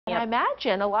I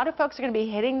imagine a lot of folks are going to be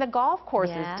hitting the golf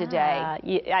courses today.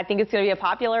 Yeah, I think it's going to be a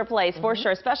popular place for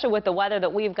sure, especially with the weather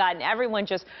that we've gotten. Everyone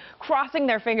just crossing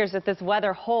their fingers that this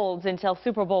weather holds until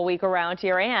Super Bowl week around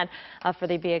here and for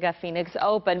the Viega Phoenix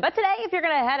Open. But today, if you're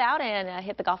going to head out and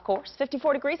hit the golf course,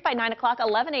 54 degrees by 9 o'clock,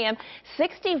 11 a.m.,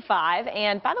 65.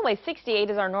 And by the way, 68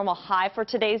 is our normal high for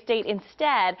today's date.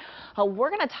 Instead, we're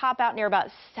going to top out near about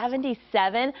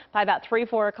 77 by about 3,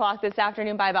 4 o'clock this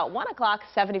afternoon. By about 1 o'clock,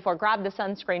 74. Grab the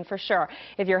sunscreen for sure.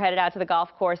 If you're headed out to the golf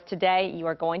course today, you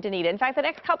are going to need it. In fact, the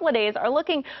next couple of days are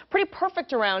looking pretty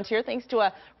perfect around here thanks to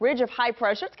a ridge of high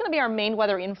pressure. It's going to be our main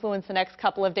weather influence the next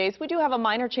couple of days. We do have a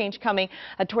minor change coming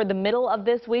toward the middle of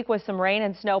this week with some rain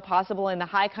and snow possible in the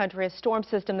high country. A storm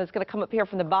system that's going to come up here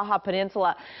from the Baja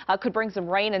Peninsula could bring some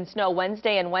rain and snow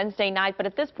Wednesday and Wednesday night, but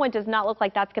at this point does not look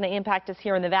like that's going to impact us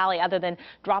here in the valley other than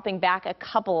dropping back a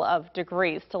couple of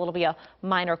degrees. Still, it'll be a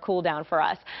minor cool down for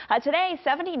us. Today,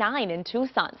 79 in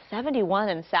Tucson, 71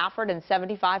 in Safford, and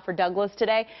 75 for Douglas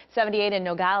today, 78 in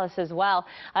Nogales as well.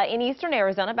 In eastern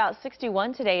Arizona, about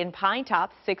 61 today in Pine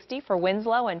Top, 60 for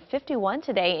Winslow, and 51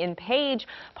 today in Page.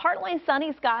 Partly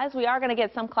sunny skies. We are going to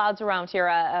get some clouds around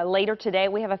here later today.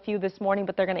 We have a few this morning,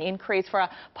 but they're going to increase for a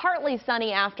partly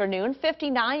sunny afternoon.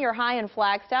 59 your high in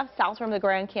Flagstaff, south from the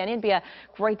Grand Canyon. Be a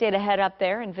great day to head up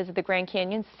there and visit the Grand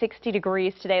Canyon. 60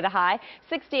 degrees today, the high.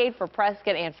 68 for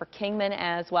Prescott and for Kingman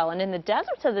as well. And in the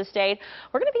deserts of the state,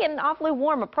 we're going to be getting awfully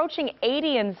warm, approaching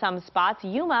 80 in some spots.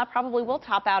 Yuma probably will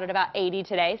top out at about 80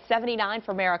 today. 79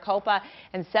 for Maricopa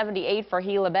and 78 for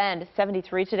Gila Bend.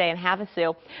 73 today in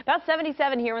Havasu. About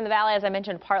 77 here in the valley. As I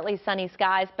mentioned, partly sunny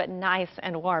skies, but nice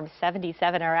and warm.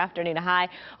 77 our afternoon high.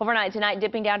 Overnight tonight,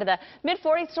 dipping down to the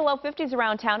mid-40s to low 50s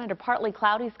around town under partly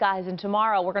cloudy skies. And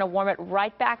tomorrow, we're going to warm it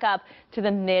right back up to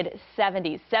the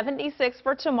mid-70s. 76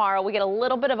 for tomorrow. We get a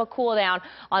little bit of a cool down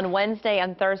on Wednesday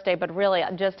and Thursday, but really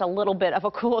just a little bit of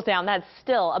a cool down. That's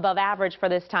still above average for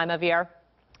this time of year.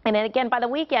 And then again, by the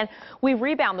weekend, we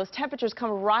rebound. Those temperatures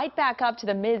come right back up to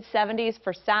the mid-70s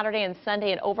for Saturday and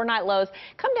Sunday, and overnight lows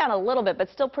come down a little bit, but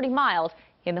still pretty mild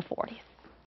in the 40s.